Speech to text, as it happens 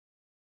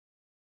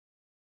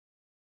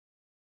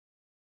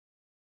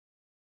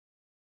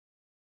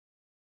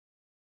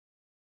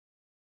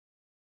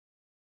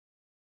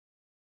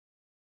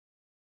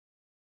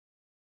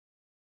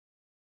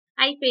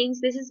Hi friends,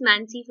 this is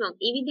Mansi from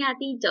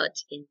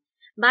evidyati.in.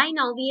 By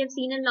now we have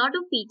seen a lot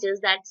of features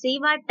that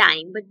save our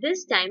time, but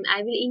this time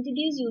I will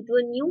introduce you to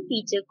a new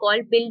feature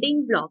called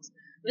building blocks,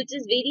 which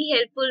is very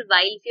helpful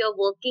while if you are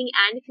working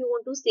and if you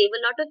want to save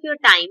a lot of your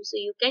time, so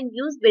you can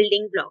use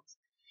building blocks.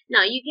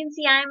 Now you can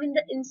see I am in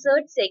the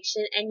insert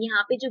section and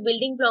यहाँ पे जो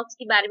building blocks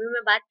के बारे में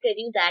मैं बात कर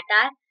रही हूँ that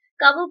are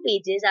cover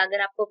pages.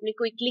 अगर आपको अपने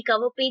quickly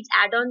cover page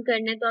add on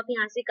करना है तो आप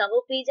यहाँ से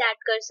cover page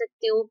add कर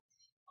सकते हो.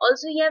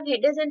 ऑल्सो ये have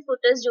headers and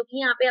footers जो कि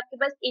यहाँ पे आपके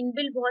पास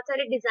इनबिल्ट बहुत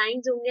सारे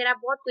डिजाइन होंगे और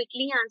आप बहुत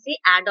क्विकली यहाँ से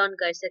एड ऑन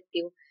कर सकते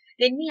हो.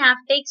 Then we have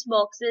text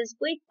boxes,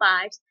 quick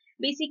parts.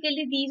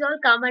 Basically these all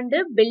come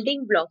under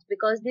building blocks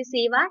because they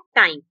save our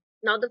time.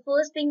 Now the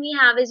first thing we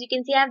have is you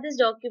can see I have this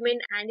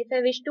document and if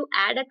I wish to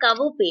add a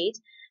cover page,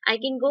 I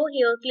can go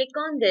here, click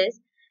on this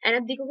and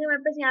अब देखोगे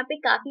हमारे पास यहाँ पे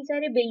काफी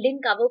सारे build in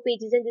cover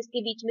pages हैं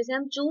जिसके बीच में से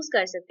हम चूज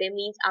कर सकते हैं.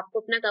 मींस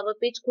आपको अपना कवर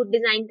पेज खुद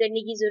डिजाइन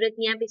करने की जरूरत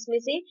नहीं है, आप इसमें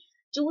से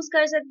चूज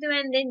कर सकते हो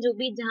एंड देन जो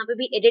भी जहाँ पे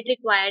भी एडिट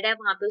रिक्वायर्ड है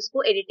वहां पे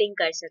उसको एडिटिंग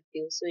कर सकते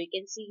हो. So you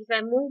can see if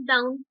I move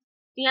down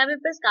तो यहाँ पे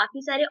पास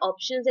काफी सारे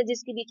ऑप्शंस है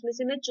जिसके बीच में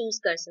से मैं चूज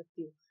कर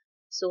सकती हूँ.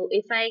 So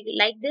if I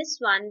like this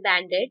one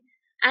बैंडेड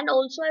and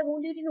also I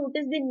want you to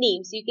notice the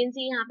names. You can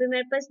see यहाँ पे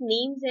मेरे पास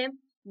नेम्स है.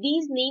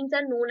 These names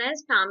are known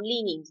as family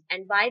names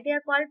and why they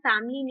are called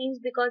family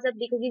names because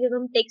अब देखोगे जब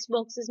हम text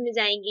boxes में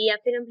जाएंगे या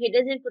फिर हम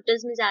headers and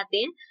footers में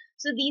जाते हैं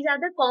so these are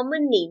the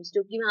common names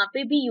जो कि वहाँ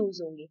पे भी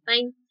use होंगे.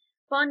 Fine.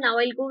 For now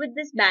I'll go with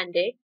this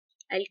bandit.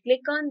 I'll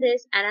click on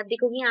this and आप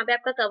देखोगे यहाँ पे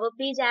आपका cover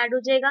page add हो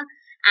जाएगा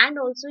एंड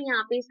ऑल्सो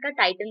यहाँ पे इसका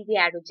टाइटल भी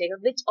ऐड हो जाएगा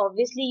which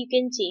obviously you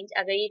can change.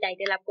 अगर ये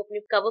टाइटल आपको अपने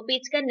कवर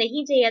पेज का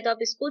नहीं चाहिए तो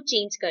आप इसको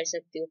चेंज कर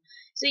सकते हो.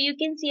 सो यू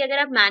कैन सी अगर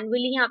आप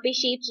मैनुअली यहाँ पे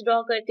शेप्स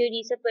ड्रॉ करते हो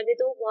ये सब करते हो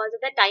तो बहुत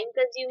ज्यादा टाइम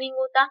कंज्यूमिंग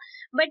होता,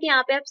 बट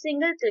यहाँ पे आप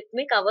सिंगल क्लिक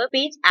में कवर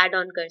पेज ऐड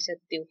ऑन कर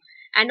सकते हो.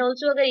 एंड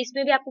ऑल्सो अगर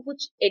इसमें भी आपको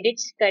कुछ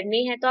एडिट्स करने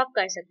हैं तो आप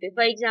कर सकते हो.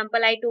 For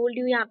example I told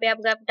you यहाँ पे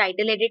आप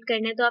टाइटल एडिट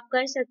करने हैं तो आप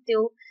कर सकते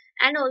हो.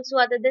 And also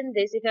other than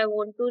this, if I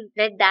want to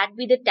let that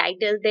be the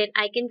title, then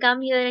I can come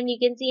here and you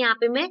can see यहाँ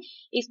पे मैं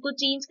इसको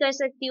change कर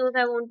सकती हूँ. If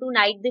I want to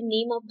write the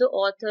name of the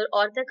author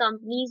or the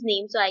company's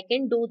name, so I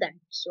can do that.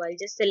 So I'll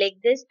just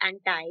select this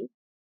and type.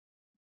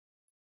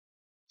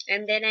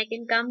 And then I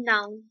can come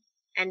down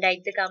and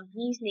write the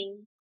company's name.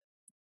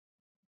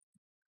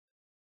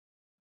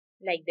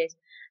 Like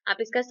this. आप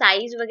इसका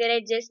size वगैरह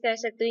adjust कर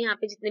सकते हो. यहाँ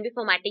पे जितने भी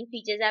फॉर्मेटिंग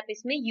फीचर्स आप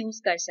इसमें यूज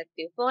कर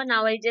सकते हो. For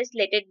now I just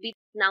let it be.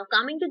 Now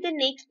coming to the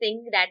next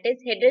thing that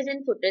is headers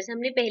and putters.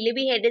 हमने पहले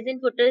भी हेडर्स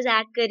एंड फुटर्स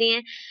ऐड करे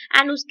हैं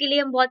एंड उसके लिए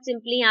हम बहुत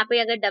सिंपली यहाँ पे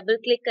अगर डबल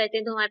क्लिक करते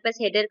हैं तो हमारे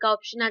पास हेडर का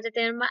ऑप्शन आ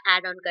जाता है, हम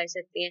ऐड ऑन कर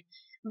सकते हैं.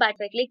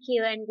 But I click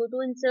here and go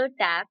to insert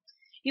tab.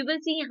 You will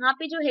see यहाँ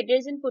पे जो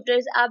हेडर्स एंड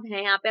फुटर्स अब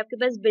हैं यहाँ पे आपके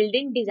पास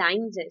बिल्डिंग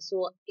डिजाइन है.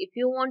 सो इफ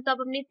यू वांट तो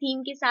आप अपने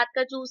थीम के साथ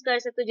का चूज कर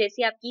सकते हो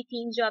जैसी आपकी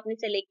थीम जो आपने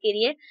सेलेक्ट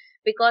करी है,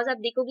 बिकॉज आप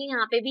देखोगे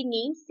यहाँ पे भी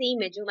नेम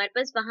सेम है जो हमारे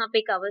पास वहां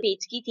पे कवर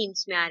पेज की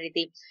थीम्स में आ रहे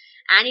थे.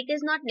 And it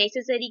is not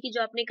necessary कि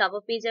जो आपने कवर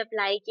पेज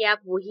अप्लाई किया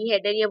आप वही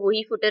हेडर या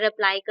वही फुटर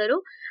अप्लाई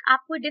करो.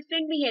 आपको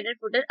डिफरेंट भी हेडर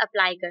फुटर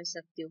अप्लाई कर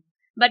सकते हो.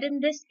 But in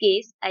this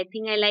case I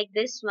think I like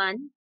this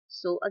one.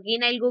 So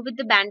again I go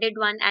with the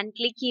बैंडेड one and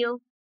click here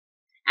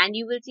and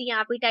you will see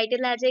यहाँ पे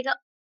टाइटल आ जाएगा.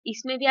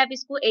 इसमें भी आप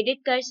इसको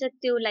एडिट कर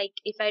सकते हो.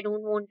 Like if I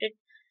don't want it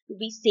to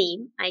be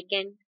same I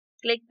can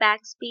click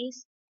back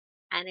space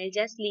and I'll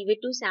just leave it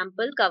to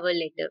sample cover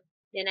letter.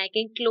 Then I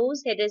can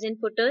close headers and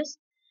footers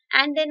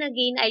and then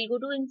again I'll go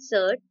to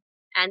insert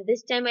and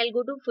this time I'll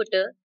go to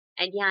footer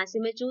and यहाँ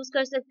से मैं choose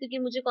कर सकती हूँ कि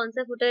मुझे कौन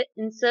सा footer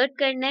insert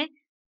करना है.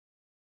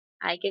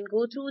 I can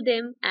go through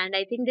them and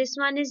I think this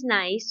one is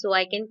nice so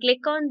I can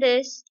click on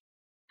this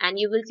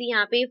and you will see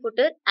यहाँ पे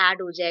footer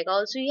add हो जाएगा.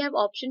 Also you have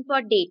option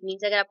for date,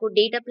 means अगर आपको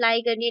date apply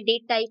करनी है,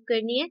 date type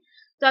करनी है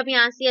तो आप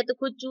यहाँ से या तो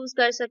खुद choose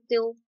कर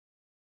सकते हो.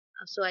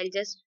 So I'll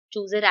just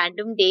choose a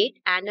random date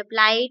and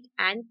apply it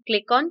and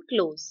click on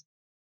close.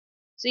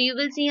 So you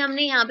will see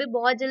हमने यहाँ पे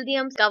बहुत जल्दी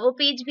हम cover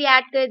page भी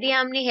add कर दिया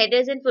हमने,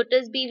 headers and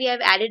footers भी we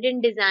have added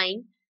in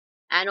design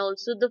and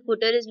also the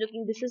footer is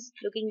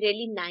looking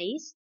really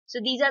nice.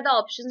 So these are the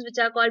options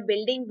which are called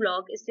building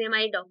block. इससे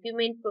हमारी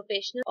document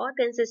professional और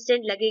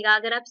consistent लगेगा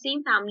अगर आप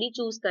same family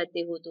choose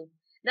करते हो तो.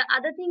 The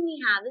other thing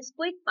we have is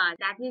quick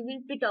part that we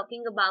will be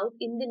talking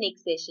about in the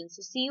next session.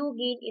 So see you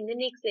again in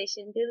the next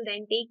session. Till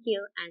then take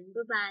care and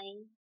bye bye.